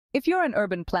If you're an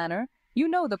urban planner, you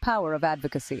know the power of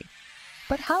advocacy.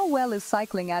 But how well is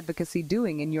cycling advocacy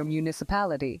doing in your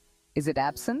municipality? Is it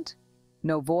absent?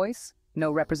 No voice?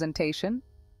 No representation?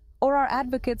 Or are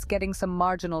advocates getting some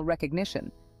marginal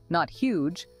recognition? Not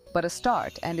huge, but a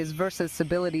start, and is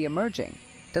versatility emerging?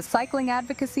 Does cycling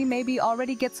advocacy maybe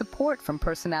already get support from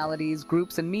personalities,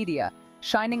 groups, and media,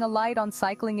 shining a light on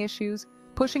cycling issues,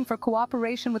 pushing for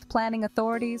cooperation with planning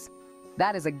authorities?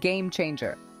 That is a game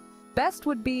changer. Best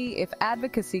would be if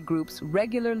advocacy groups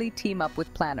regularly team up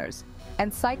with planners,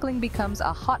 and cycling becomes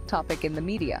a hot topic in the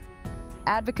media.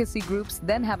 Advocacy groups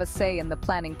then have a say in the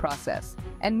planning process,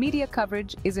 and media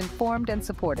coverage is informed and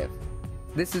supportive.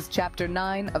 This is Chapter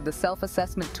 9 of the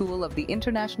Self-Assessment Tool of the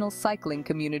International Cycling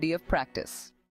Community of Practice.